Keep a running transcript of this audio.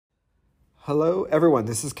Hello, everyone.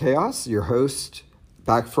 This is Chaos, your host,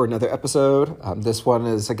 back for another episode. This one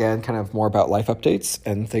is, again, kind of more about life updates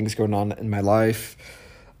and things going on in my life.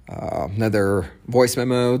 Another voice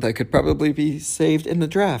memo that could probably be saved in the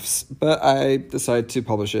drafts, but I decided to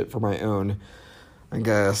publish it for my own, I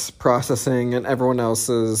guess, processing and everyone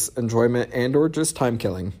else's enjoyment and or just time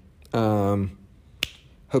killing.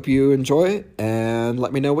 Hope you enjoy and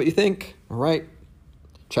let me know what you think. All right.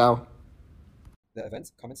 Ciao. The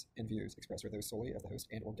events, comments, and views expressed are those solely of the host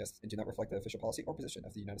and or guests and do not reflect the official policy or position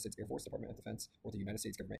of the United States Air Force, Department of Defense, or the United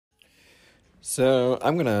States government. So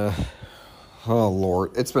oh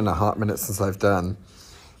Lord, it's been a hot minute since I've done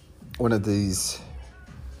one of these,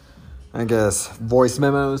 I guess, voice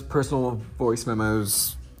memos, personal voice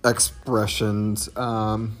memos, expressions.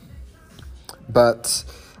 But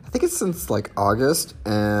I think it's since like August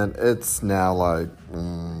and it's now like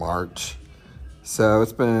March. So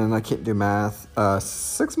it's been, I can't do math,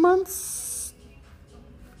 6 months?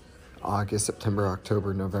 August, September,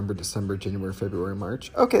 October, November, December, January, February,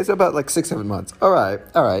 March. Okay, so about like 6-7 months. All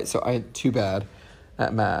right. So I ain't too bad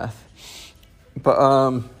at math.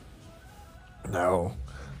 But, no.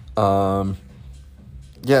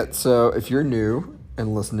 Yeah, so if you're new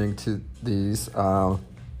and listening to these, I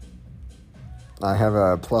have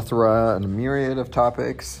a plethora and a myriad of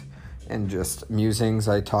topics and just musings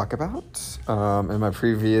I talk about in my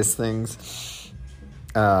previous things,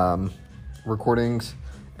 recordings,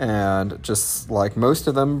 and just like most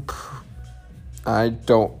of them, I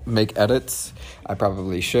don't make edits. I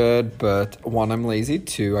probably should, but one, I'm lazy.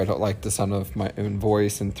 Two, I don't like the sound of my own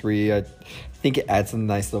voice, and three, I think it adds a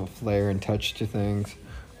nice little flair and touch to things.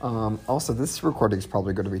 Also, this recording is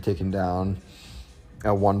probably going to be taken down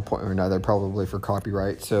at one point or another, probably for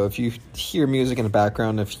copyright. So if you hear music in the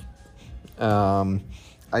background,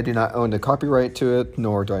 I do not own the copyright to it,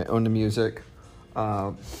 nor do I own the music.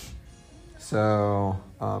 So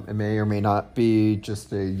it may or may not be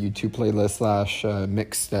just a YouTube playlist /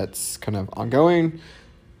 mix that's kind of ongoing.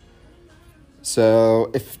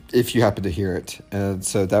 So if you happen to hear it, and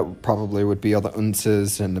so that probably would be all the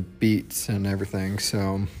unces and the beats and everything.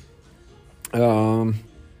 So, yeah,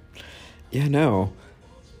 no,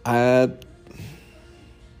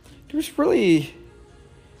 there's really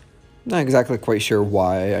not exactly quite sure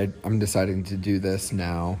why I'm deciding to do this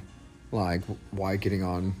now, like why getting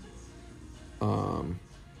on.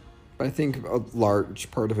 But I think a large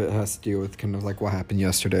part of it has to do with kind of like what happened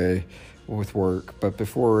yesterday with work. But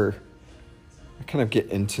before I kind of get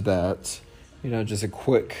into that, just a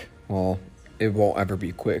quick, well, it won't ever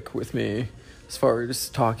be quick with me as far as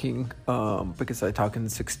talking, because I talk in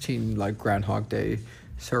 16 like Groundhog Day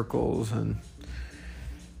circles, and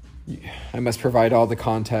I must provide all the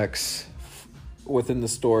context within the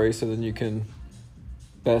story so then you can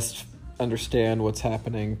best understand what's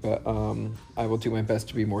happening. But I will do my best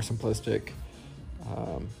to be more simplistic,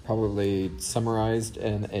 probably summarized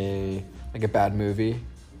in a bad movie.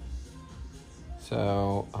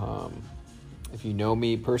 So if you know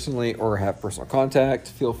me personally or have personal contact,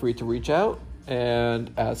 feel free to reach out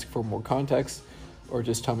and ask for more context, or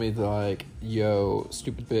just tell me like, yo,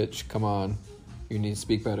 stupid bitch, come on, you need to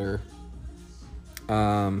speak better.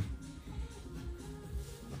 Yeah,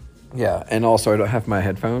 and also I don't have my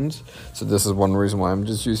headphones, so this is one reason why I'm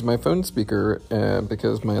just using my phone speaker,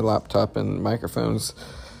 because my laptop and microphones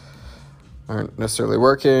aren't necessarily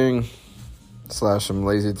working, / I'm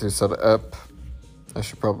lazy to set it up. I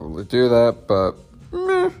should probably do that, but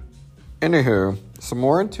meh. Anywho, so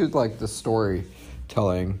more into like the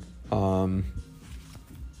storytelling.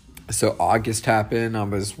 So August happened, I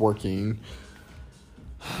was working.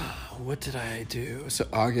 What did I do? So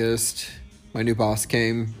August, my new boss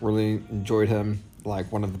came, really enjoyed him, like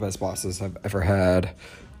one of the best bosses I've ever had.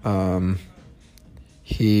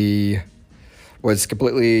 He was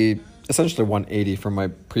completely, essentially 180 from my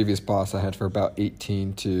previous boss I had for about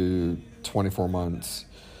 18 to 24 months.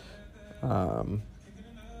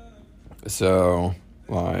 So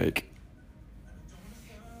like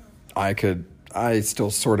I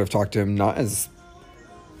still sort of talk to him, not as,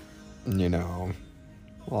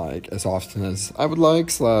 like as often as I would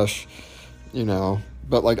like, /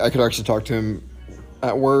 but like I could actually talk to him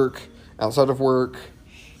at work, outside of work.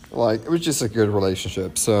 Like it was just a good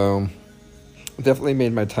relationship. So definitely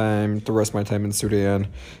made the rest of my time in Sudan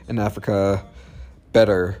and Africa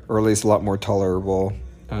better, or at least a lot more tolerable.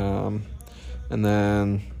 And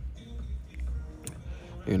then,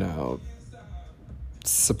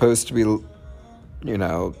 supposed to be,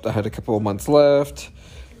 I had a couple of months left.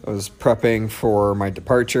 I was prepping for my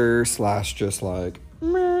departure / just like,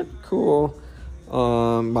 cool,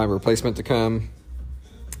 my replacement to come.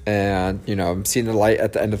 And, I'm seeing the light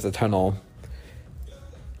at the end of the tunnel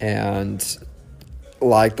And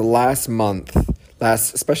like the last month,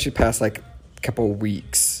 especially past like couple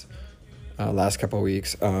weeks, last couple of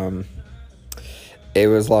weeks, it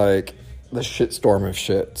was like the shitstorm of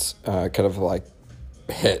shits, kind of like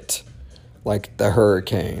hit, like the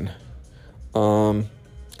hurricane.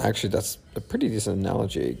 Actually, that's a pretty decent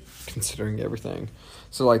analogy considering everything.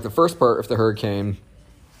 So like the first part of the hurricane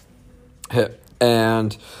hit,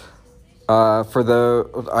 and I'm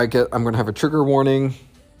going to have a trigger warning.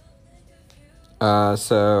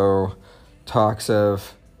 So talks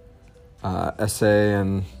of SA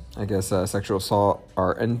and I guess sexual assault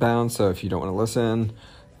are inbound. So if you don't want to listen,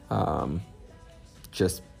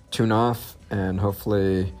 just tune off, and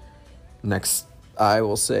hopefully next, I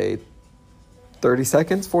will say 30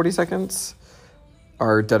 seconds, 40 seconds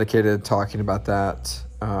are dedicated talking about that,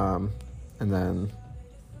 and then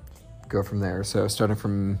go from there. So starting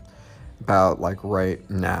from about like right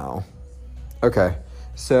now. Okay,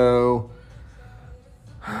 so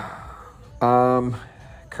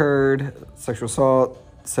occurred sexual assault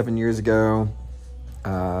 7 years ago.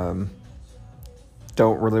 Don't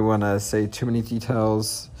really want to say too many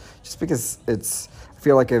details, just because I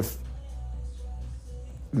feel like I've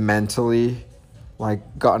mentally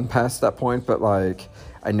like gotten past that point, but like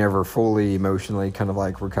I never fully emotionally kind of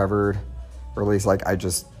like recovered, or at least like I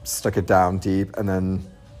just stuck it down deep, and then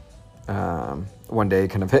one day it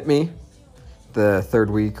kind of hit me, the third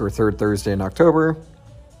Thursday in October,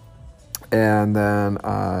 and then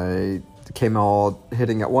I came all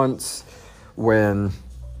hitting at once when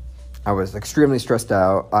I was extremely stressed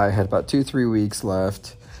out. I had about 2-3 weeks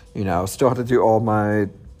left, still had to do all my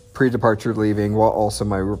pre-departure leaving while also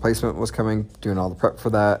my replacement was coming, doing all the prep for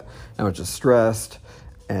that. And I was just stressed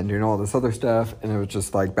and doing all this other stuff, and it was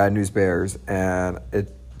just like bad news bears. And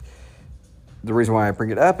the reason why I bring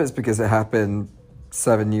it up is because it happened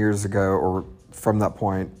 7 years ago, or from that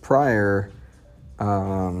point prior.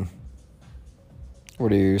 What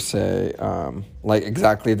do you say? Like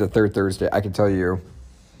exactly the third Thursday, I can tell you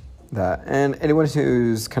that. And anyone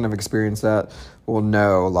who's kind of experienced that will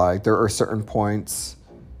know, like, there are certain points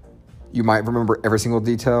you might remember every single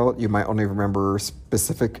detail. You might only remember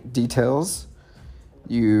specific details.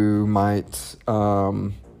 You might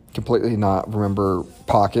completely not remember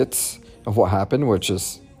pockets of what happened, which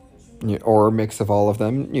is, or a mix of all of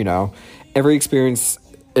them. Every experience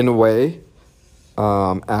in a way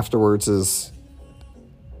afterwards is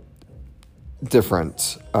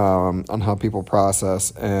different on how people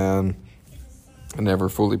process, and I never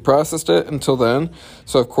fully processed it until then.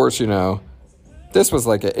 So of course, this was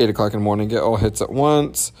like at 8 o'clock in the morning, it all hits at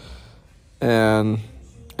once. And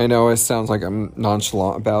I know it sounds like I'm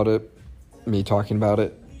nonchalant about it, me talking about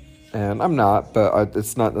it, and I'm not, but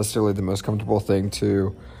it's not necessarily the most comfortable thing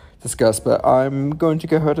to discuss, but I'm going to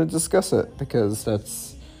go ahead and discuss it because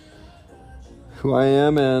that's who I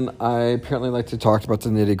am, and I apparently like to talk about the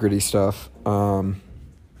nitty-gritty stuff.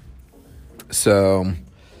 So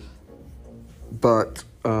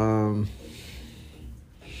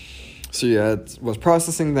yeah, it was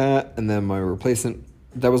processing that, and then my replacement,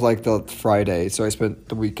 that was like the Friday, so I spent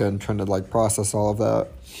the weekend trying to like process all of that,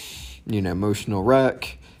 emotional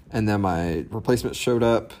wreck, and then my replacement showed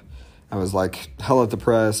up. I was like hella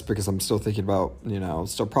depressed because I'm still thinking about,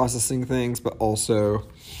 still processing things, but also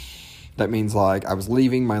that means like I was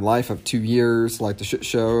leaving my life of 2 years, like the shit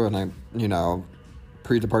show, and I,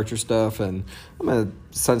 pre-departure stuff, and I'm a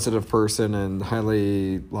sensitive person and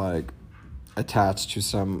highly like attached to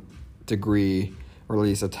some degree, or at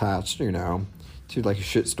least attached, to like a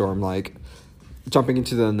shitstorm, like jumping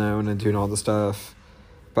into the unknown and doing all the stuff,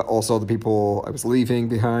 but also the people I was leaving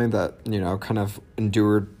behind that, kind of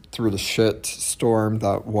endured through the shit storm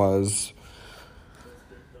that was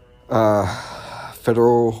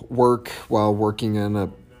federal work while working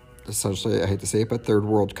in essentially, I hate to say it, but third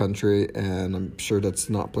world country, and I'm sure that's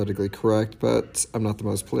not politically correct, but I'm not the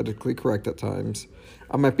most politically correct at times.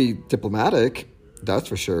 I might be diplomatic, that's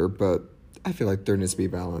for sure, but I feel like there needs to be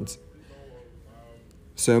balance.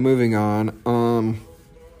 So moving on,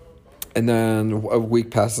 and then a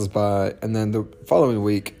week passes by, and then the following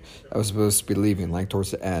week, I was supposed to be leaving, like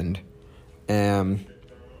towards the end, and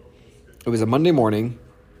it was a Monday morning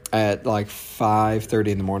at like 5:30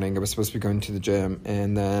 in the morning. I was supposed to be going to the gym,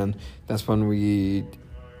 and then that's when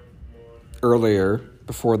earlier,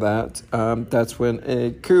 before that, that's when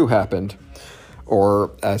a coup happened,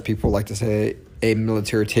 or as people like to say, a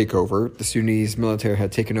military takeover. The Sudanese military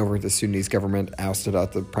had taken over the Sudanese government, ousted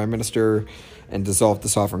out the prime minister, and dissolved the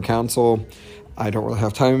Sovereign Council. I don't really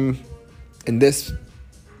have time in this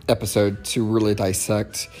episode to really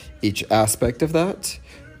dissect each aspect of that.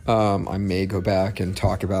 I may go back and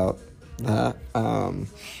talk about, that.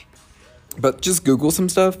 But just Google some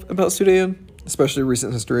stuff about Sudan, especially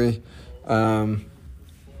recent history.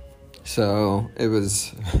 So it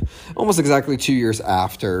was almost exactly 2 years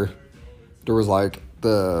after there was like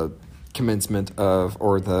the commencement of,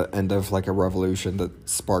 or the end of like a revolution that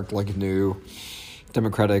sparked like a new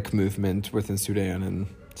democratic movement within Sudan. And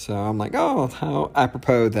so I'm like, oh, how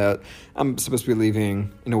apropos that I'm supposed to be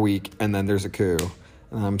leaving in a week and then there's a coup.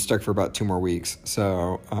 And I'm stuck for about 2 more weeks.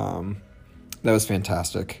 So that was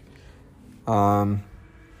fantastic.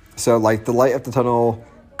 So like the light at the tunnel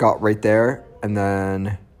got right there, and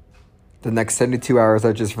then the next 72 hours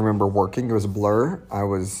I just remember working. It was a blur. I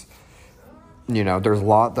was, there was a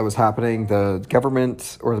lot that was happening. The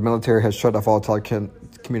government or the military has shut off all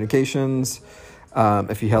telecommunications.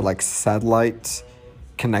 If you had like satellite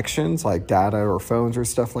connections, like data or phones or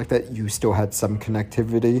stuff like that, you still had some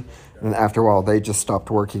connectivity. And then after a while, they just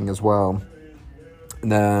stopped working as well.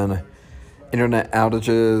 And then internet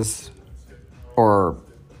outages or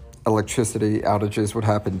electricity outages would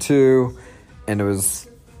happen too. And it was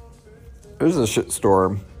a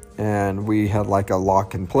shitstorm. And we had like a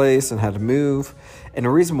lock in place and had to move. And the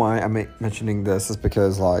reason why I'm mentioning this is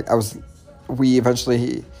because like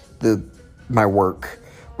my work,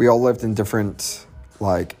 we all lived in different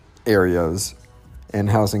like areas and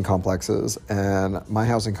housing complexes, and my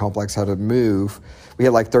housing complex had to move. We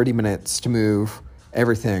had like 30 minutes to move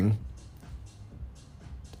everything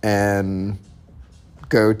and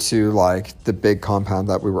go to like the big compound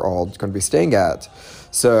that we were all going to be staying at.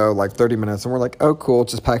 So like 30 minutes, and we're like, oh cool,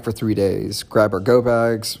 just pack for 3 days, grab our go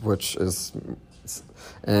bags, which is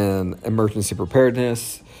an emergency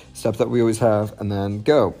preparedness stuff that we always have, and then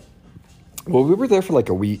go. Well, we were there for like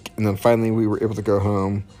a week, and then finally we were able to go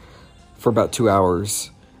home for about 2 hours,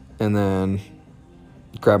 and then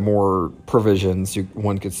grab more provisions,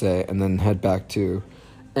 one could say, and then head back to.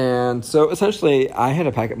 And so essentially I had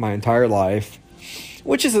to pack up my entire life,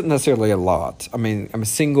 which isn't necessarily a lot. I mean, I'm a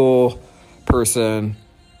single person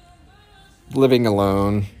living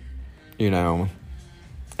alone, and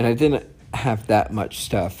I didn't have that much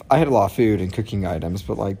stuff. I had a lot of food and cooking items,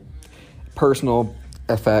 but like personal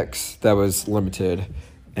effects, that was limited.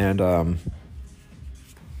 And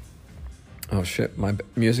oh shit, my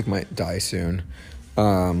music might die soon.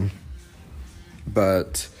 But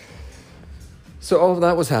so all of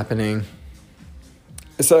that was happening.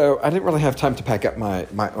 So I didn't really have time to pack up my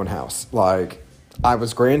own house. Like, I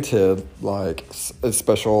was granted like a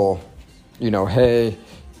special, hey,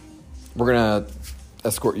 we're gonna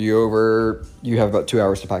escort you over. You have about 2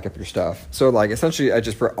 hours to pack up your stuff. So like essentially I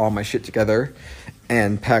just brought all my shit together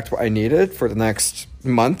and packed what I needed for the next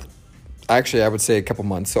month. Actually, I would say a couple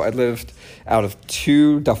months. So I lived out of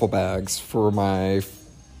 2 duffel bags for the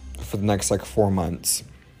next like 4 months.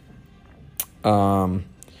 And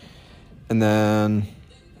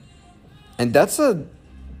that's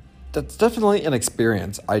definitely an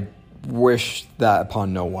experience. I wish that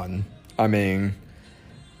upon no one. I mean,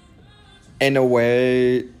 in a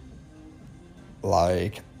way,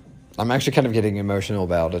 like, I'm actually kind of getting emotional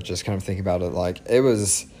about it, just kind of thinking about it. Like, it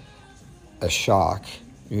was a shock,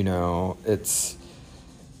 it's,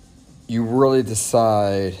 you really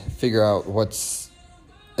figure out what's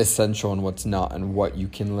essential and what's not, and what you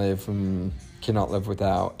can live and cannot live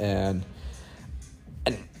without. And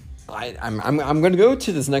I'm going to go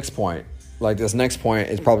to this next point. Like, this next point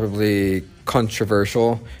is probably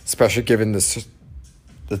controversial, especially given the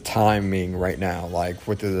timing right now, like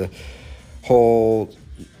with the whole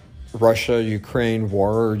Russia-Ukraine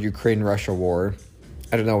war, or Ukraine-Russia war.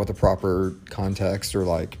 I don't know what the proper context or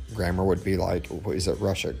like grammar would be like. Is it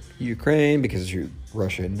Russia-Ukraine because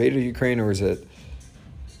Russia invaded Ukraine, or is it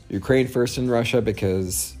Ukraine first in Russia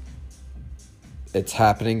because it's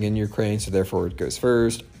happening in Ukraine, so therefore it goes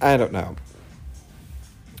first? I don't know.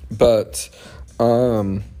 But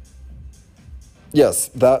yes,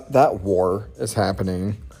 that war is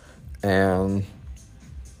happening, and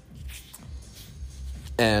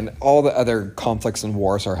all the other conflicts and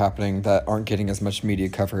wars are happening that aren't getting as much media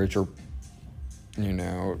coverage, or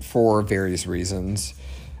for various reasons,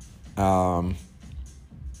 and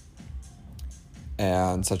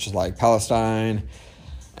such as like Palestine,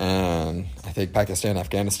 and I think Pakistan,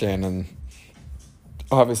 Afghanistan, and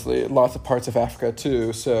obviously lots of parts of Africa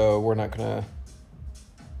too. So we're not gonna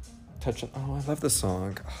touch on. Oh, I love this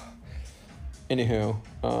song. Anywho,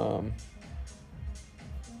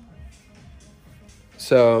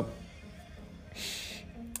 so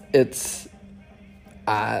it's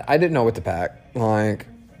I didn't know what to pack. Like,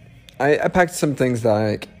 I packed some things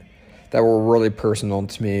that were really personal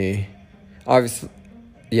to me. Obviously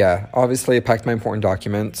I packed my important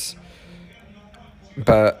documents,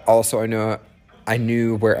 but also I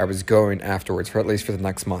knew where I was going afterwards, for at least for the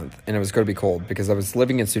next month, and it was going to be cold because I was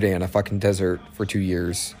living in Sudan, a fucking desert, for 2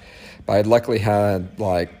 years. But I luckily had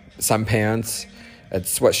like some pants, a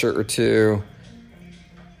sweatshirt or two,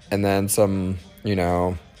 and then some,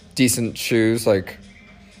 decent shoes,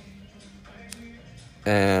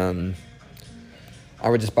 and I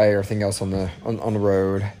would just buy everything else on the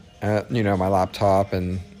road, my laptop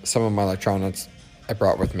and some of my electronics I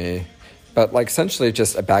brought with me. But, essentially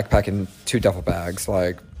just a backpack and 2 duffel bags,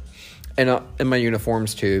 and my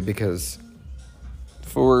uniforms, too, because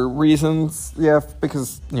for reasons,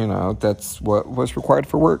 because, that's what was required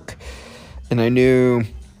for work. And I knew,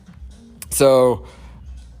 so,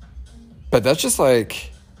 but that's just, it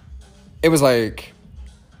was,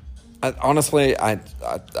 honestly, I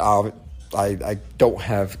don't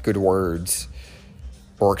have good words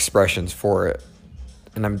or expressions for it.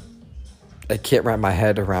 And I can't wrap my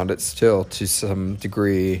head around it still to some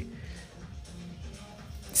degree.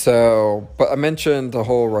 So, but I mentioned the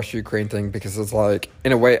whole Russia-Ukraine thing because it's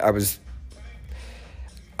in a way, I was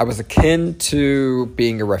akin to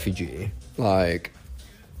being a refugee. I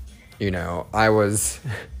was,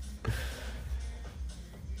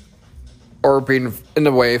 or being, in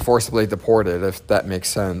a way, forcibly deported, if that makes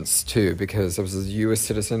sense, too, because I was a U.S.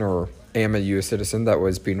 citizen, or am a U.S. citizen, that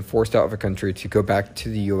was being forced out of a country to go back to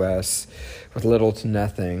the U.S. with little to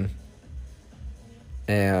nothing.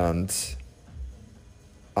 And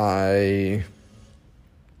it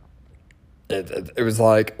was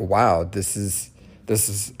wow, this is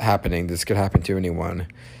happening. This could happen to anyone.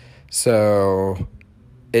 So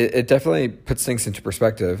it definitely puts things into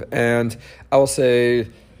perspective. And I will say,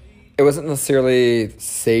 it wasn't necessarily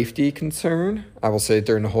safety concern. I will say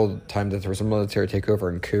during the whole time that there was a military takeover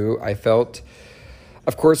and coup, I felt,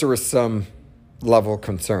 of course, there was some level of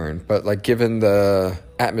concern, but given the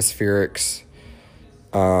atmospherics,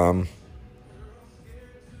 and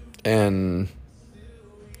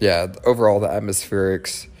overall the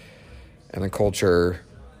atmospherics and the culture,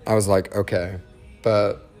 I was okay.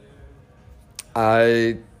 But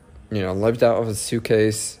I, lived out of a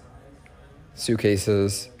suitcases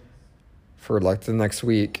for the next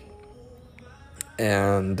week,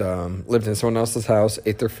 and lived in someone else's house,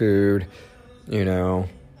 ate their food,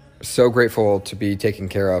 so grateful to be taken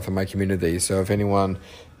care of in my community. So if anyone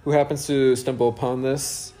who happens to stumble upon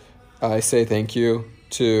this, I say thank you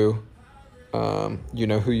to, you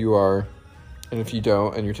know who you are, and if you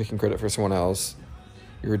don't and you're taking credit for someone else,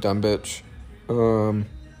 you're a dumb bitch.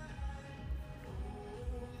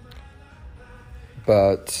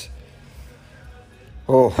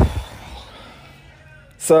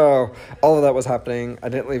 So all of that was happening. I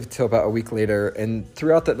didn't leave until about a week later. And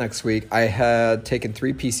throughout that next week, I had taken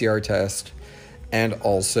 3 PCR tests and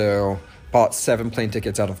also bought 7 plane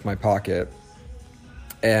tickets out of my pocket.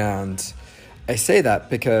 And I say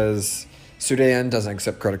that because Sudan doesn't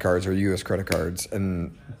accept credit cards or U.S. credit cards,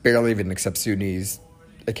 and barely even accepts Sudanese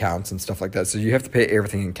accounts and stuff like that. So you have to pay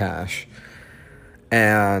everything in cash.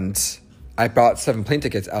 And I bought 7 plane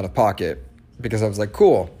tickets out of pocket because I was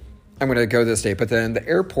cool, I'm going to go this day. But then the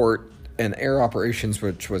airport and air operations,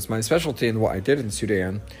 which was my specialty and what I did in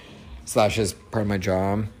Sudan, / is part of my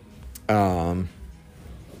job, the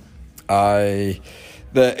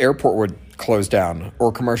airport would close down,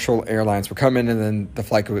 or commercial airlines would come in and then the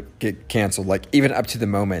flight would get canceled, even up to the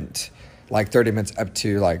moment, 30 minutes up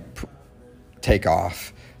to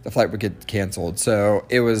takeoff, the flight would get canceled. So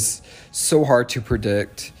it was so hard to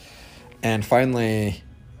predict. And finally,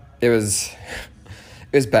 it was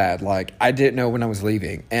bad. I didn't know when I was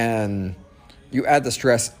leaving. And you add the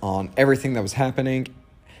stress on everything that was happening.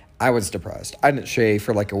 I was depressed. I didn't shave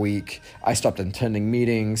for a week. I stopped attending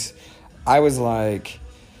meetings. I was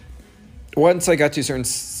once I got to a certain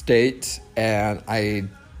state and I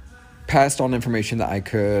passed on information that I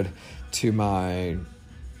could to my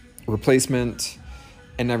replacement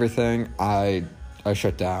and everything, I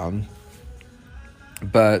shut down.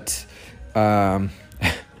 But I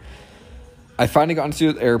finally got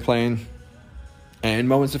into the airplane, and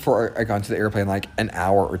moments before I got into the airplane, an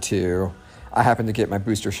hour or two, I happened to get my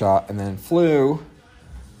booster shot and then flew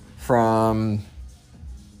from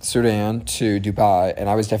Sudan to Dubai, and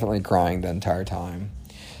I was definitely crying the entire time.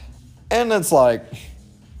 And it's the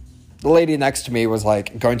lady next to me was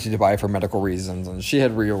going to Dubai for medical reasons, and she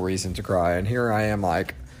had real reason to cry, and here I am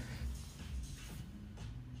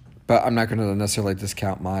but I'm not going to necessarily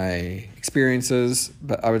discount my experiences,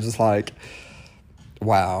 but I was just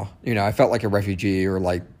wow, I felt like a refugee, or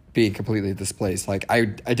being completely displaced. I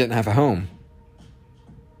didn't have a home,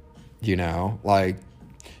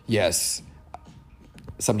 yes,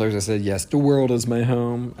 sometimes I said, yes, the world is my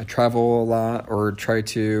home. I travel a lot or try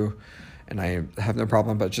to, and I have no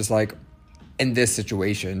problem. But just like in this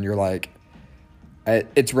situation, you're like,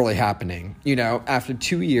 it's really happening. You know, after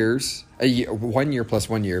 2 years, 1 year plus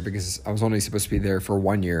 1 year, because I was only supposed to be there for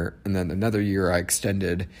 1 year, and then another year I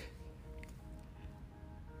extended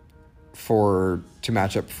to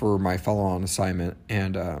match up for my follow-on assignment,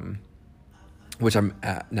 and which I'm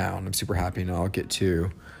at now, and I'm super happy, and I'll get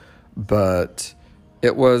to. But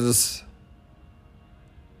it was,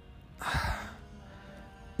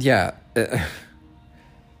 yeah,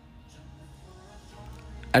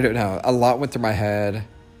 I don't know. A lot went through my head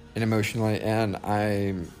and emotionally, and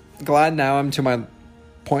I'm glad now I'm to my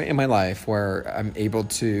point in my life where I'm able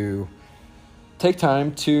to take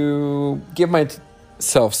time to give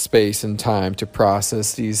myself space and time to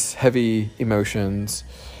process these heavy emotions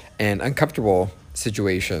and uncomfortable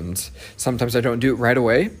situations. Sometimes I don't do it right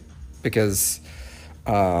away because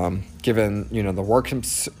given, the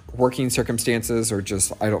working circumstances, or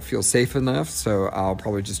just I don't feel safe enough, so I'll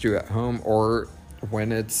probably just do it at home or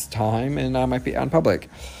when it's time and I might be out in public.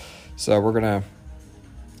 So we're gonna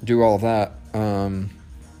do all of that.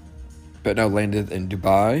 But no, landed in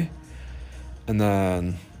Dubai, and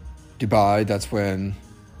then Dubai, that's when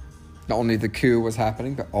not only the coup was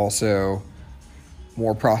happening, but also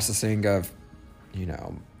more processing of,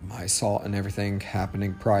 my assault and everything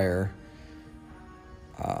happening prior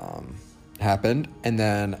happened. And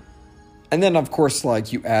then of course,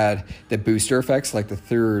 like, you add the booster effects, like the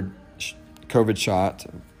third COVID shot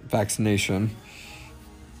vaccination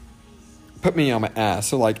put me on my ass.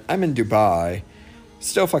 So like, I'm in Dubai,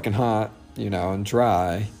 still fucking hot, and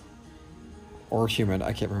dry or humid,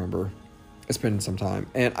 I can't remember. It's been some time.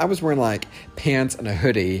 And I was wearing like pants and a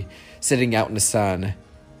hoodie sitting out in the sun,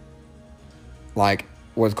 like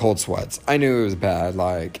with cold sweats. I knew it was bad.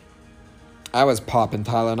 Like, I was popping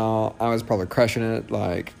Tylenol. I was probably crushing it,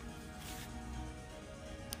 like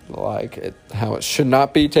how it should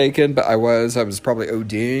not be taken, but I was probably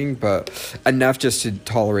ODing, but enough just to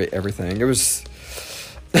tolerate everything. It was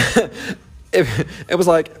it was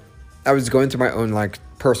like I was going through my own like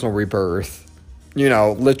personal rebirth,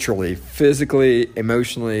 literally, physically,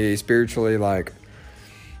 emotionally, spiritually. Like,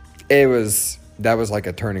 that was like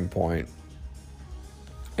a turning point.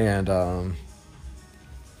 And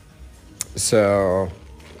so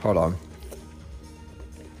hold on,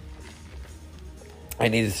 I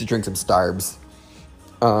needed to drink some Starbs.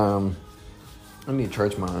 I need to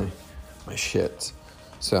charge my shit,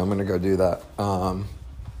 so I'm gonna go do that.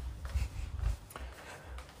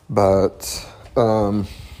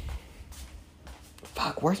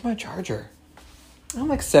 Fuck, where's my charger? I'm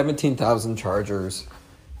like 17,000 chargers,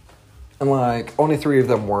 and like only 3 of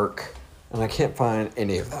them work, and I can't find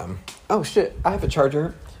any of them. Oh shit, I have a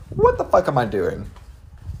charger. What the fuck am I doing?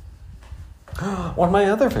 One of my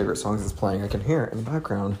other favorite songs is playing. I can hear it in the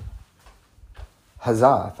background.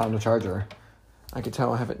 Huzzah, found a charger. I can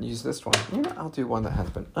tell I haven't used this one. I'll do one that has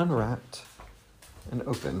been unwrapped and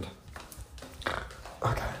opened.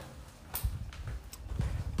 Okay.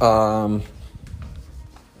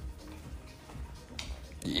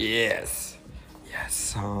 Yes. Yes,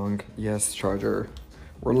 song. Yes, charger.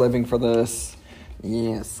 We're living for this.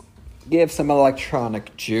 Yes. Give some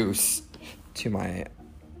electronic juice to my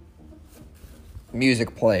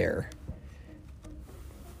music player.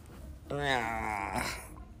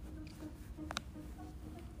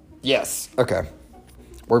 Yes. Okay.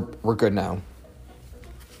 We're good now.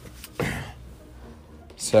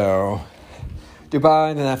 So, Dubai,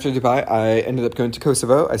 and then after Dubai, I ended up going to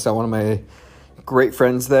Kosovo. I saw one of my great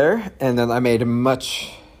friends there, and then I made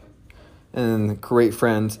great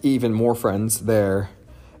friends, even more friends there.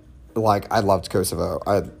 Like, I loved Kosovo.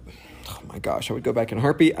 Oh my gosh, I would go back in a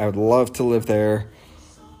heartbeat. I would love to live there.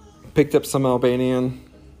 Picked up some Albanian.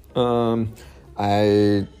 I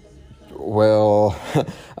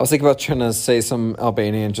was thinking about trying to say some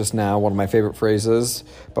Albanian just now, one of my favorite phrases,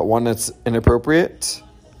 but one, it's inappropriate,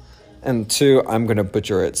 and 2, I'm going to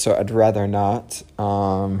butcher it, so I'd rather not.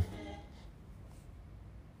 Oh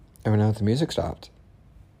no, the music stopped.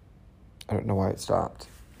 I don't know why it stopped.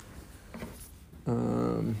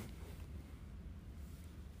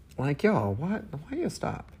 Like, y'all, what? Why you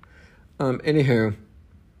stop? Anywho.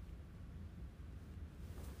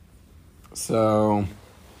 So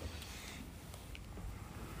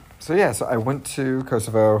I went to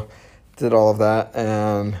Kosovo, did all of that,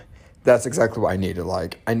 and that's exactly what I needed.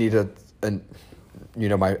 Like, I needed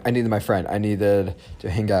my friend. I needed to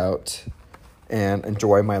hang out and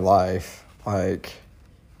enjoy my life, like,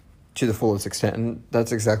 to the fullest extent, and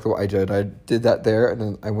that's exactly what I did. I did that there, and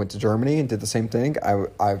then I went to Germany and did the same thing.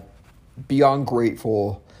 I beyond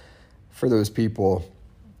grateful for those people.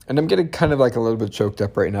 And I'm getting kind of like a little bit choked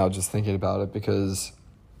up right now just thinking about it, because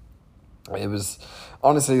it was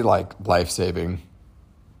honestly like life-saving.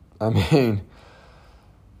 I mean,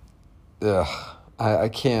 I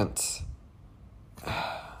can't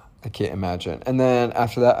imagine. And then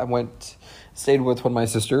after that, I stayed with one of my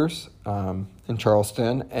sisters in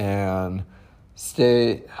Charleston, and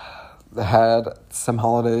had some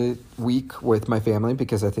holiday week with my family,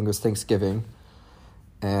 because I think it was Thanksgiving,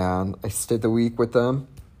 and I stayed the week with them.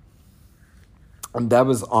 And that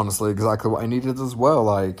was honestly exactly what I needed as well.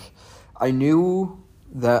 Like, I knew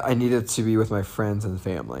that I needed to be with my friends and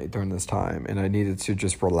family during this time, and I needed to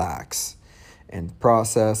just relax and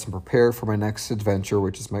process and prepare for my next adventure,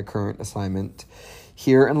 which is my current assignment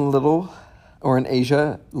here in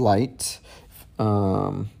Asia Light,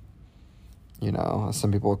 as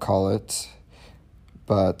some people call it,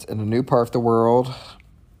 but in a new part of the world.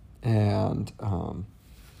 And I'm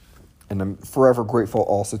forever grateful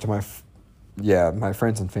also to my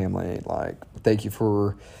friends and family. Like, thank you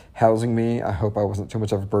for housing me. I hope I wasn't too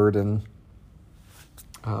much of a burden.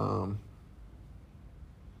 I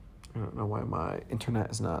don't know why my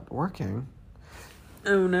internet is not working.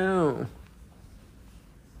 Oh no.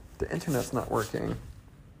 The internet's not working.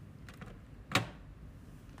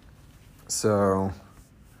 So,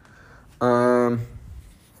 why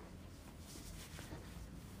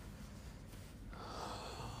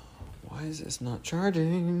is this not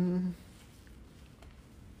charging?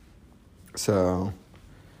 So,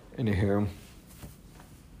 anywho.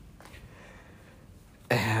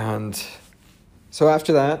 And so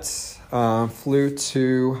after that, flew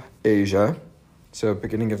to Asia. So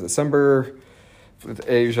beginning of December, flew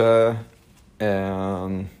to Asia,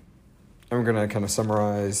 and I'm going to kind of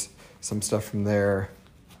summarize some stuff from there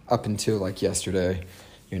up until like yesterday.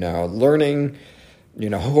 Learning,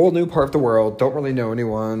 a whole new part of the world. Don't really know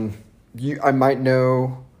anyone. I might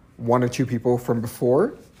know one or two people from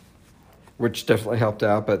before, which definitely helped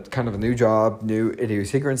out, but kind of a new job, new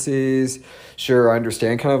idiosyncrasies. Sure, I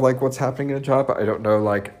understand kind of like what's happening in a job, but I don't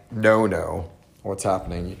know what's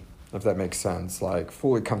happening, if that makes sense, like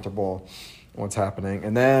fully comfortable what's happening.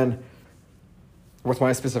 And then with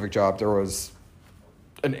my specific job, there was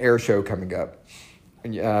an air show coming up,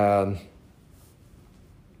 and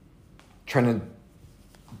trying to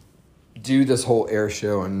do this whole air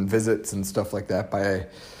show and visits and stuff like that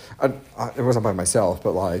it wasn't by myself,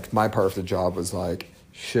 but like my part of the job was like,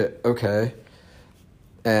 shit, okay.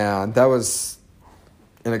 And that was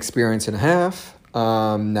an experience and a half.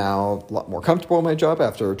 Now a lot more comfortable in my job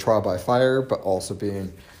after trial by fire, but also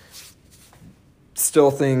being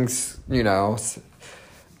still things,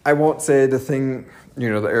 I won't say the thing, the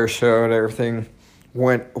air show and everything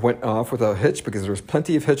went off without a hitch, because there was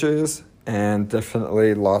plenty of hitches and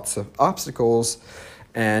definitely lots of obstacles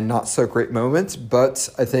and not so great moments. But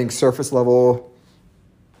I think surface level,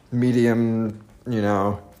 medium,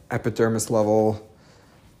 epidermis level,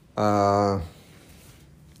 it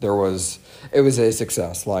was a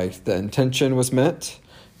success. Like, the intention was met,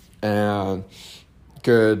 and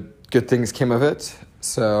good things came of it.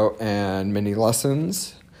 So, and many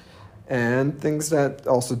lessons, and things that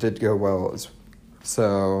also did go well.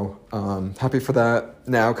 So, happy for that.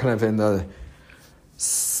 Now kind of in the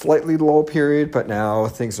slightly lull period, but now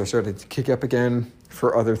things are starting to kick up again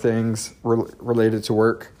for other things related to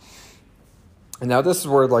work. And now this is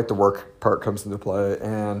where like the work part comes into play,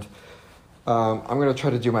 and I'm going to try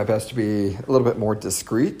to do my best to be a little bit more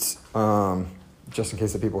discreet, just in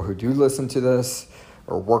case the people who do listen to this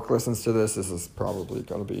or work listens to this. This is probably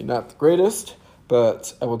going to be not the greatest,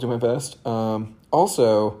 but I will do my best.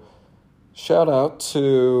 Also, shout out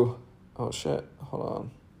to, oh shit, hold on.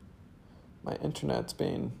 My internet's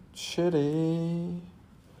being shitty.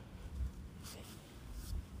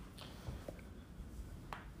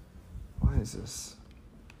 Why is this?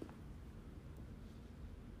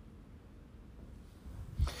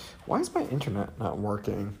 Why is my internet not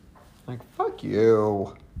working? Like, fuck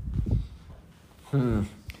you.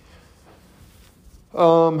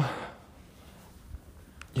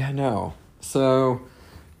 Yeah, no. So,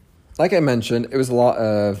 like I mentioned, it was a lot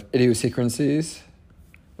of idiosyncrasies,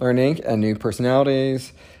 learning, and new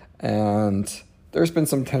personalities, and there's been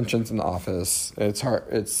some tensions in the office. It's hard.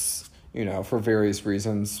 It's, for various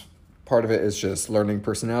reasons. Part of it is just learning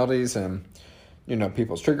personalities and,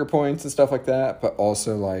 people's trigger points and stuff like that, but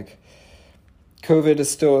also like COVID is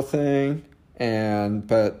still a thing,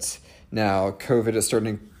 but now COVID is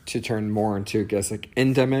starting to turn more into, I guess, like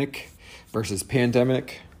endemic versus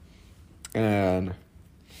pandemic, and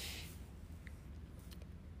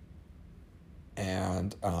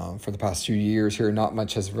And for the past 2 years here, not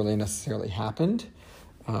much has really necessarily happened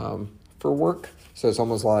for work. So it's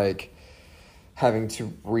almost like having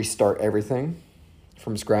to restart everything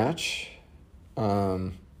from scratch.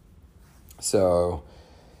 So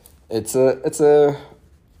it's a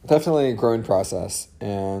definitely a growing process.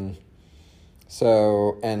 And there's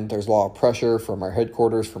a lot of pressure from our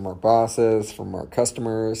headquarters, from our bosses, from our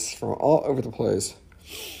customers, from all over the place.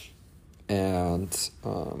 And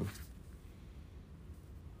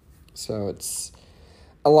so it's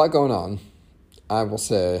a lot going on, I will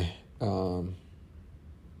say.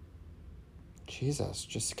 Jesus,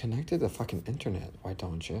 just connect to the fucking internet. Why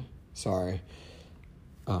don't you? Sorry.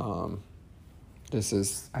 I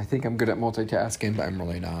think I'm good at multitasking, but I'm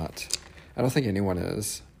really not. I don't think anyone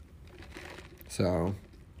is. So,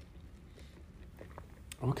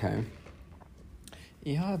 okay.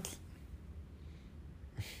 Yeah.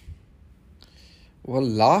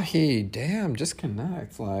 Wallahi, damn, just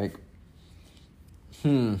connect. Like,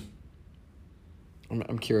 I'm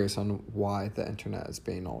curious on why the internet is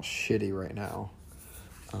being all shitty right now.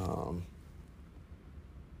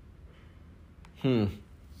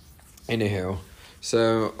 Anywho,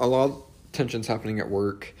 so a lot of tensions happening at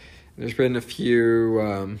work. There's been a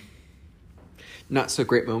few not so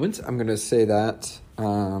great moments. I'm going to say that.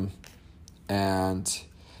 And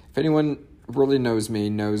if anyone really knows me,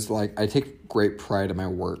 knows like I take great pride in my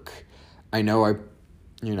work. I know I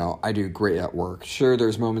do great at work. Sure,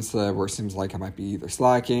 there's moments where it seems like I might be either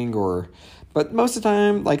slacking but most of the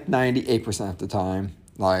time, like 98% of the time,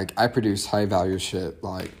 like I produce high value shit.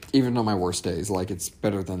 Like even on my worst days, like it's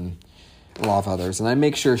better than a lot of others. And I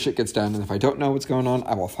make sure shit gets done. And if I don't know what's going on,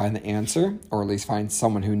 I will find the answer, or at least find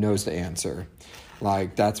someone who knows the answer.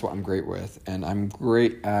 Like that's what I'm great with, and I'm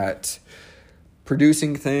great at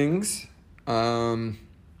producing things,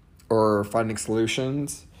 or finding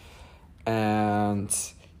solutions. And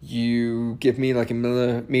you give me like a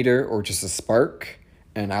millimeter or just a spark,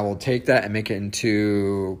 and I will take that and make it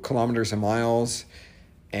into kilometers and miles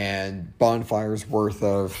and bonfires worth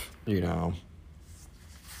of,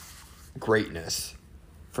 greatness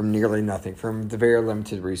from nearly nothing, from the very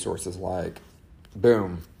limited resources. Like,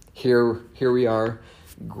 boom, here we are,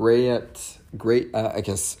 great, I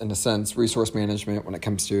guess, in a sense, resource management when it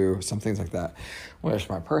comes to some things like that. Wish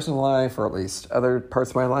my personal life, or at least other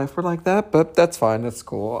parts of my life, were like that, but that's fine, that's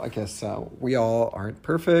cool. I guess we all aren't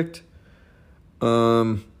perfect.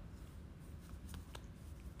 But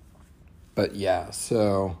yeah,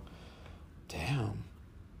 so, damn,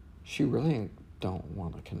 she really don't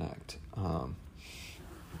want to connect.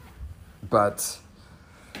 But,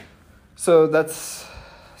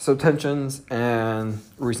 so tensions and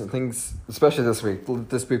recent things, especially this week.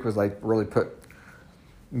 This week was like really put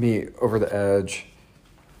me over the edge,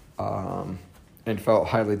 and felt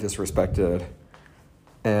highly disrespected.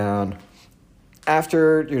 And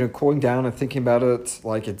after, cooling down and thinking about it,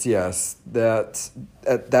 like it's, yes, that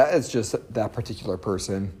is just that particular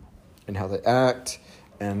person and how they act,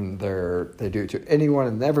 and they do it to anyone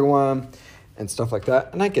and everyone and stuff like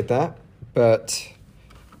that. And I get that, but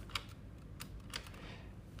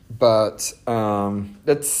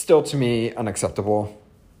that's still to me unacceptable,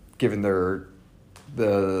 given their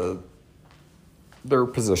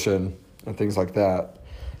position and things like that.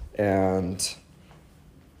 And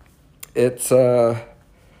it's I'm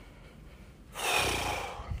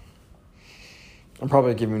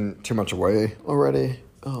probably giving too much away already.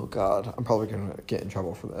 Oh God, I'm probably gonna get in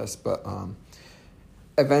trouble for this, but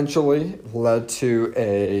eventually led to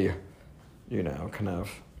a, kind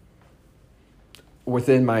of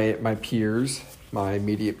within my peers, my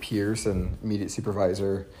immediate peers and immediate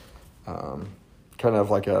supervisor, kind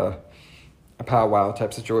of like a powwow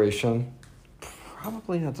type situation.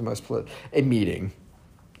 Probably not the most a meeting,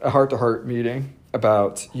 a heart-to-heart meeting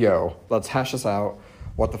about, let's hash this out.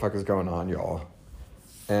 What the fuck is going on, y'all?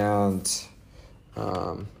 And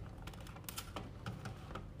why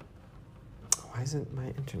isn't my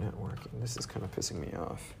internet working? This is kind of pissing me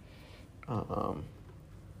off.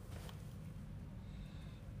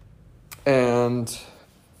 And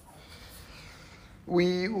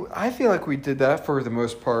I feel like we did that for the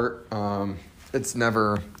most part. It's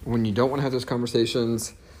never, when you don't want to have those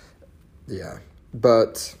conversations, yeah.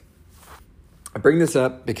 But I bring this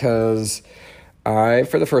up because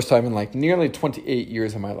for the first time in like nearly 28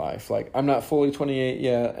 years of my life, like I'm not fully 28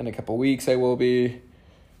 yet. In a couple weeks I will be.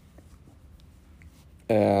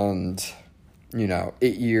 And, 8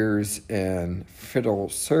 years in federal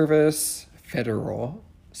service,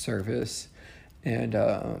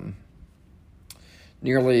 and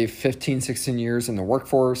nearly 15, 16 years in the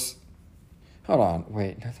workforce. Hold on,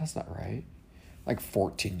 wait, no, that's not right. like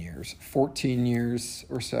 14 years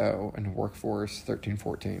or so in the workforce, 13,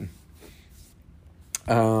 14.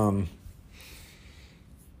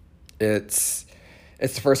 It's the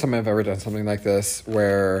first time I've ever done something like this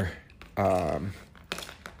where, I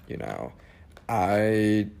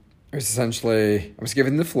was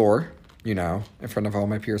given the floor, in front of all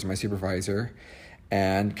my peers and my supervisor,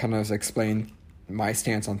 and kind of explain my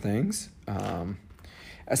stance on things.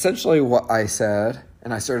 Essentially what I said,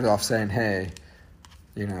 and I started off saying, hey,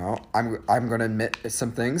 I'm going to admit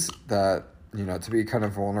some things that, to be kind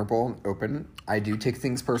of vulnerable and open. I do take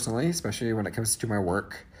things personally, especially when it comes to my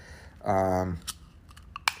work.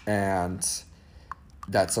 And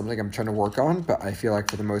that's something I'm trying to work on, but I feel like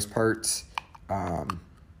for the most part,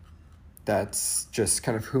 that's just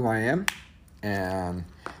kind of who I am, and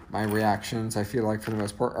my reactions, I feel like for the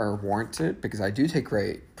most part, are warranted, because I do take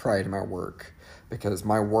great pride in my work, because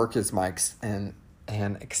my work is an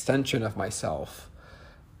extension of myself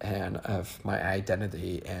and of my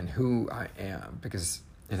identity and who I am,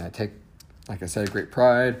 and I take, like I said, great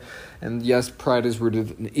pride. And yes, pride is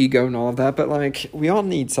rooted in ego and all of that, but like, we all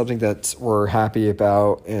need something that we're happy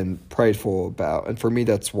about and prideful about. And for me,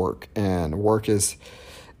 that's work. And work is,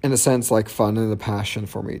 in a sense, like fun and a passion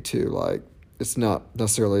for me too. Like, it's not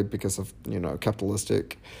necessarily because of,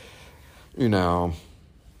 capitalistic,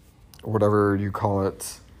 whatever you call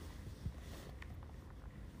it,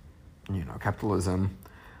 capitalism.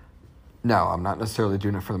 No, I'm not necessarily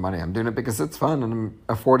doing it for the money. I'm doing it because it's fun and I'm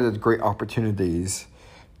afforded great opportunities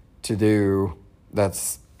to do.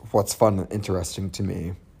 That's what's fun and interesting to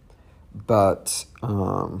me. But,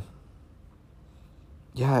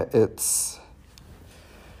 it's...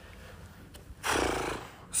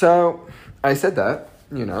 So, I said that,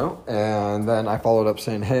 and then I followed up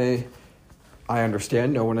saying, hey, I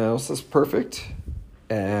understand no one else is perfect,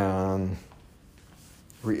 and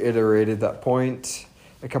reiterated that point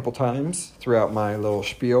a couple times throughout my little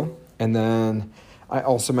spiel. And then I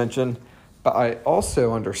also mentioned, but I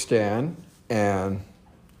also understand and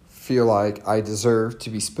feel like I deserve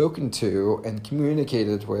to be spoken to and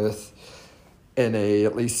communicated with in a,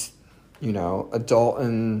 at least, adult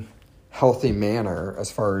and healthy manner,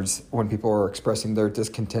 as far as when people are expressing their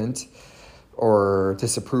discontent or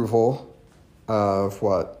disapproval of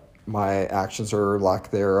what my actions or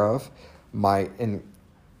lack thereof might,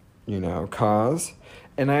 cause.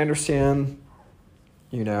 And I understand,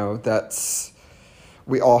 that's,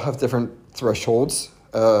 we all have different thresholds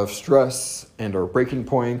of stress and or breaking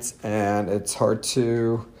points, and it's hard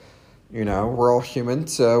to, we're all human,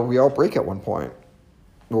 so we all break at one point.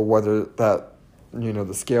 Well, whether that,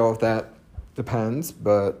 the scale of that depends,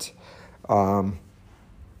 but I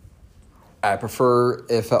prefer,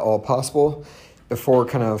 if at all possible, before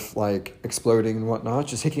kind of like exploding and whatnot,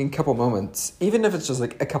 just taking a couple moments, even if it's just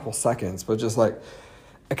like a couple seconds, but just like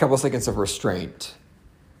a couple seconds of restraint,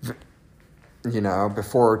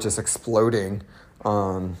 before just exploding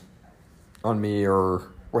on me or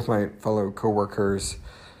with my fellow coworkers,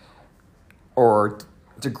 or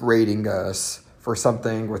degrading us for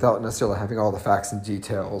something without necessarily having all the facts and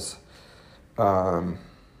details. And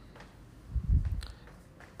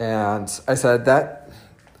I said that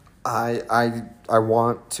I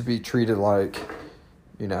want to be treated like,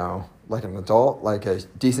 like an adult, like a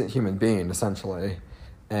decent human being, essentially.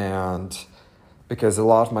 And because a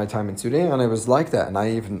lot of my time in Sudan, it was like that. And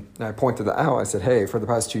I pointed that out. I said, hey, for the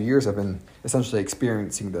past 2 years, I've been essentially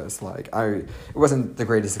experiencing this. Like, it wasn't the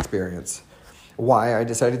greatest experience. Why I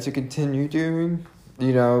decided to continue doing,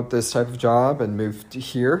 this type of job and move to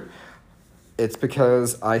here, it's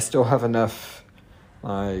because I still have enough,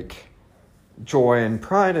 like, joy and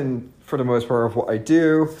pride in, for the most part, of what I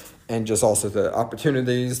do, and just also the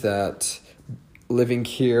opportunities that living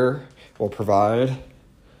here will provide,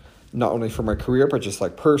 not only for my career, but just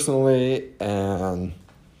like personally.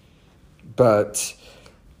 But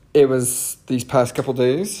it was these past couple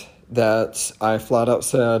days that I flat out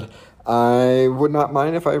said I would not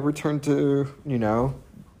mind if I returned to,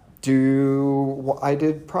 do what I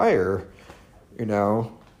did prior,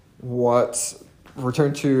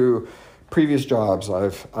 return to previous jobs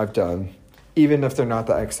I've done, even if they're not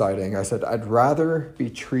that exciting. I said I'd rather be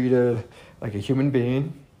treated like a human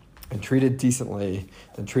being and treated decently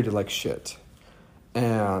than treated like shit.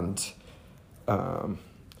 And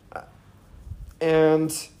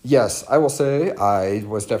yes, I will say I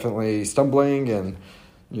was definitely stumbling and,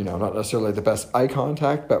 not necessarily the best eye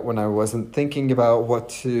contact, but when I wasn't thinking about what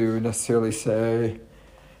to necessarily say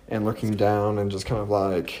and looking down and just kind of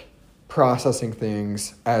like processing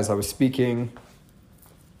things as I was speaking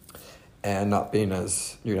and not being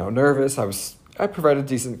as, nervous, I provided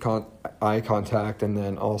decent eye contact, and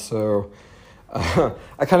then also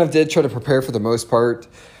I kind of did try to prepare for the most part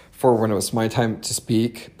for when it was my time to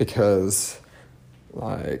speak because,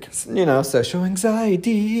 like, social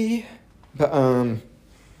anxiety. But,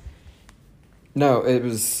 no, it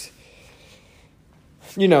was,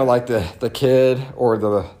 like the kid or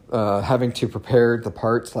the having to prepare the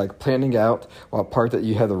parts, like planning out what part that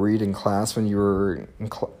you had to read in class when you were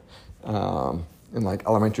in like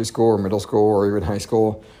elementary school or middle school or even high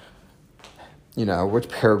school. Which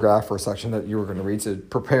paragraph or section that you were going to read, so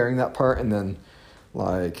preparing that part, and then,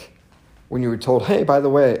 like, when you were told, hey, by the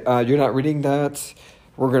way, you're not reading that,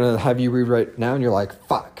 we're going to have you read right now, and you're like,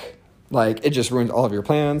 fuck. Like, it just ruined all of your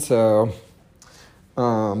plans, so,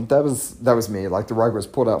 that was me. Like, the rug was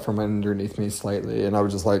pulled out from underneath me slightly, and I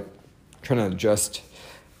was just, like, trying to adjust,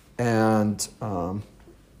 and,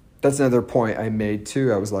 that's another point I made,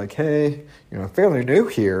 too. I was like, hey, fairly new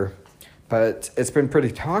here, but it's been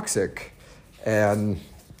pretty toxic, and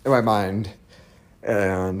in my mind,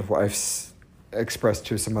 and what I've expressed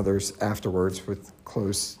to some others afterwards with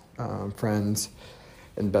close friends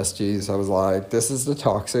and besties, I was like, this is not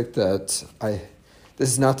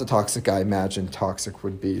the toxic I imagined toxic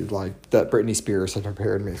would be, like, that Britney Spears had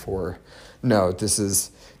prepared me for. No, this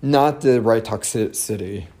is not the right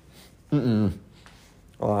toxicity.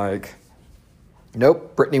 Like,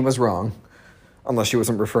 nope, Britney was wrong. Unless she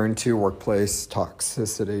wasn't referring to workplace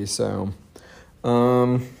toxicity, so...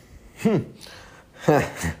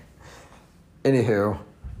 Anywho,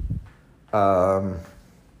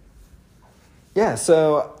 yeah,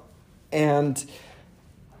 so, and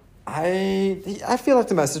I feel like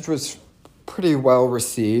the message was pretty well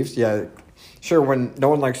received. Yeah, sure, when no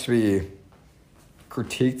one likes to be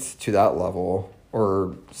critiqued to that level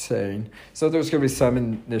or saying, so there's going to be some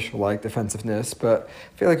initial, like, defensiveness, but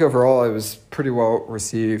I feel like overall it was pretty well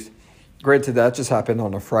received. Granted, that just happened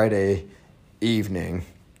on a Friday evening.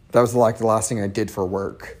 That was, like, the last thing I did for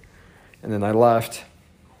work. And then I left.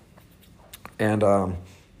 And,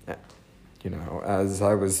 as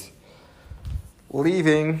I was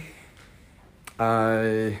leaving,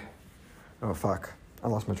 oh, fuck. I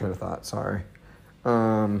lost my train of thought. Sorry.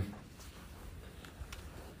 What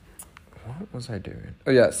was I doing?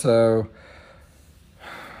 Oh, yeah. So,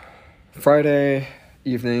 Friday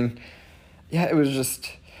evening. Yeah, it was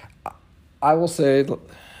just... I will say...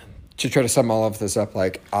 To try to sum all of this up,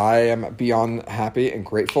 like, I am beyond happy and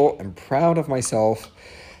grateful and proud of myself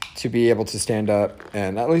to be able to stand up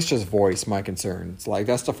and at least just voice my concerns. Like,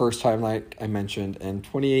 that's the first time, like I mentioned, in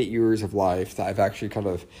 28 years of life that I've actually kind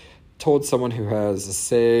of told someone who has a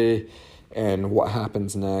say in what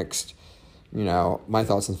happens next, my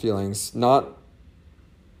thoughts and feelings. Not,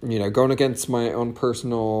 going against my own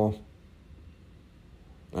personal...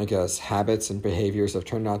 I guess, habits and behaviors of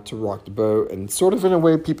trying not to rock the boat and sort of in a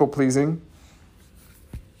way people-pleasing,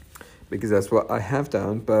 because that's what I have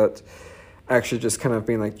done, but actually just kind of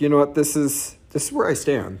being like, you know what, this is where I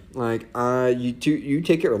stand. Like, you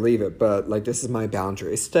take it or leave it, but, like, this is my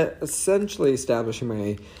boundary. Essentially establishing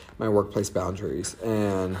my workplace boundaries,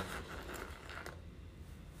 and,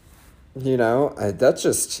 that's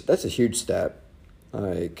a huge step.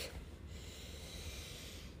 Like,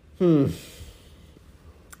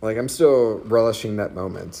 Like, I'm still relishing that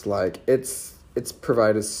moment. Like, it's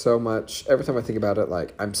provided so much. Every time I think about it,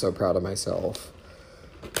 like, I'm so proud of myself.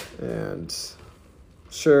 And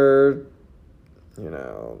sure,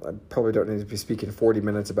 I probably don't need to be speaking 40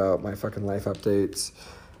 minutes about my fucking life updates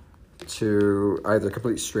to either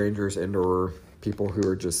complete strangers and or people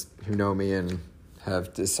who know me and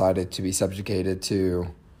have decided to be subjugated to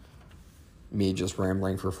me just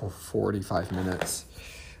rambling for 45 minutes.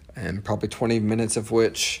 And probably 20 minutes of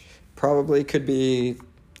which probably could be,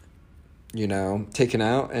 taken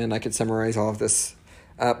out, and I could summarize all of this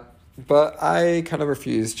up. But I kind of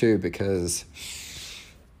refuse to because,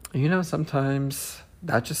 sometimes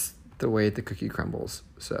that's just the way the cookie crumbles.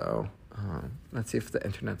 So let's see if the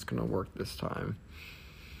internet's going to work this time.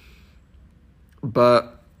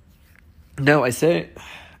 But, no, I say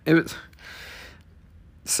it was...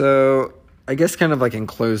 So, I guess kind of like in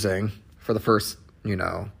closing, for the first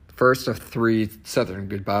of 3 Southern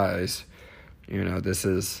goodbyes, this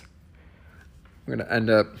is... I'm going to end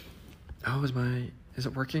up... Oh, is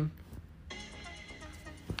it working?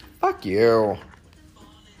 Fuck you.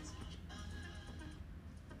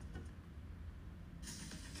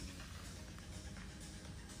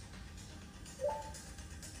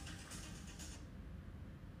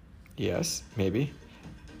 Yes, maybe.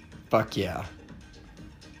 Fuck yeah.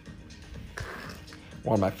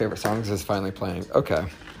 One of my favorite songs is finally playing. Okay.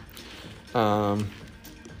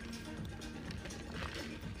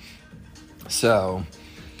 So,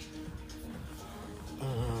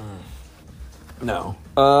 No.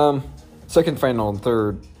 Second final and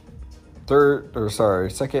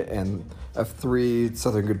second and of three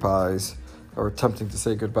Southern goodbyes, or attempting to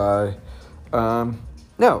say goodbye.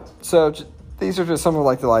 No. So these are just some of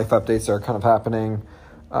like the life updates that are kind of happening.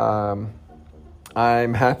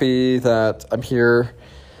 I'm happy that I'm here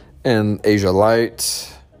in Asia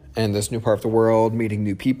Light and this new part of the world, meeting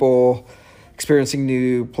new people, experiencing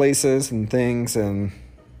new places and things. And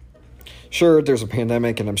sure, there's a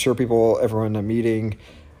pandemic, and I'm sure everyone I'm meeting,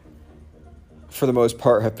 for the most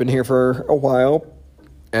part, have been here for a while,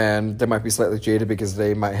 and they might be slightly jaded because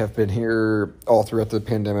they might have been here all throughout the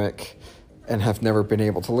pandemic and have never been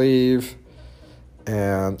able to leave.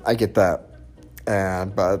 And I get that.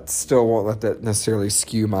 But still won't let that necessarily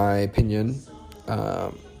skew my opinion.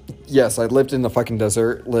 Yes, I lived in the fucking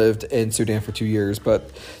desert, lived in Sudan for 2 years,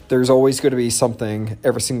 but there's always going to be something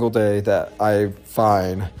every single day that I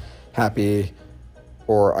find happy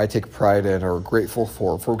or I take pride in or grateful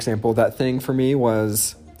for. For example, that thing for me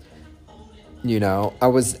was,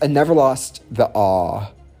 I never lost the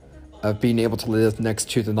awe of being able to live next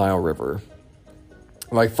to the Nile River.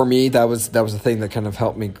 Like, for me, that was the thing that kind of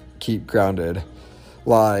helped me keep grounded.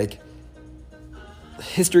 Like,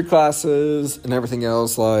 history classes and everything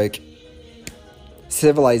else, like,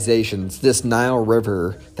 civilizations, this Nile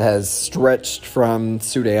River that has stretched from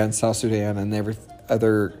Sudan, South Sudan, and every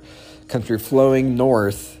other country flowing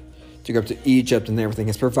north to go up to Egypt and everything,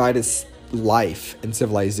 has provided life and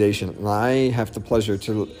civilization. And I have the pleasure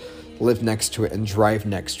to live next to it and drive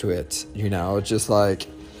next to it, just like,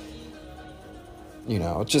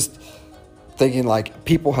 just thinking like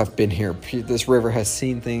people have been here. This river has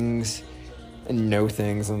seen things and know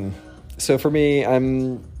things. And so for me,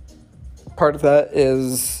 part of that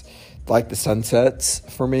is like the sunsets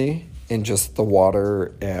for me, and just the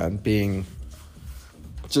water and being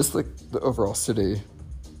just like the overall city.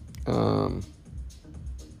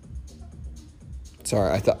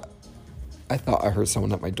 Sorry, I thought I heard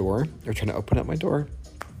someone at my door. They're trying to open up my door.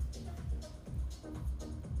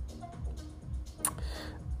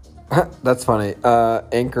 That's funny.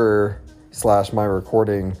 Anchor / my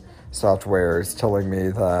recording software is telling me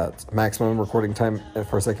that maximum recording time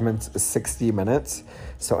for segments is 60 minutes.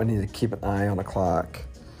 So I need to keep an eye on the clock.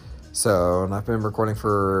 So, and I've been recording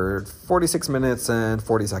for 46 minutes and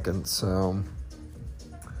 40 seconds. So,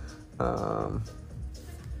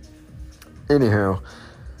 anywho.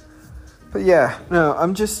 But yeah, no,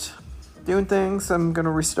 I'm just doing things. I'm going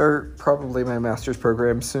to restart probably my master's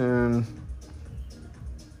program soon.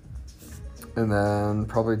 And then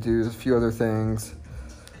probably do a few other things.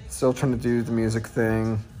 Still trying to do the music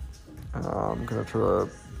thing. I'm going to try to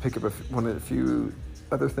pick up a few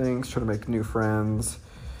other things, try to make new friends.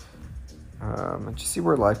 And just see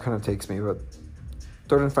where life kind of takes me. But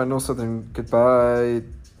third and final Southern goodbye.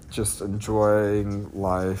 Just enjoying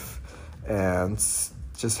life and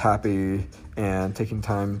just happy and taking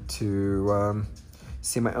time to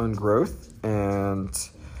see my own growth, and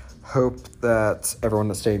hope that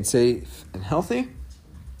everyone is staying safe and healthy.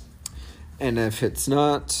 And if it's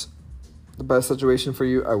not the best situation for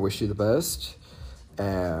you, I wish you the best,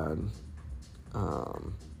 and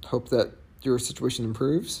hope that your situation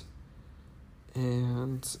improves.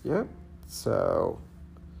 And yeah, so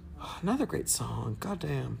another great song.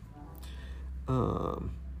 Goddamn.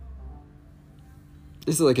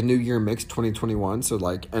 This is like a New Year mix 2021, so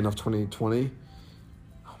like end of 2020.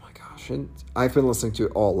 Oh my gosh. And I've been listening to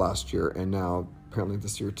it all last year and now apparently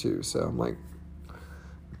this year too. So I'm like,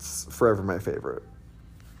 it's forever my favorite.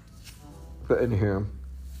 But anywho,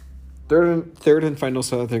 third and final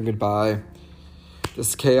Southern goodbye. This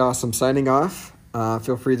is Chaos. I'm signing off.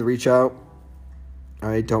 Feel free to reach out.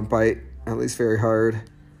 I don't bite, at least very hard.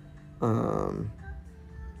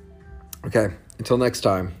 Okay, until next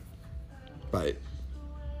time. Bye.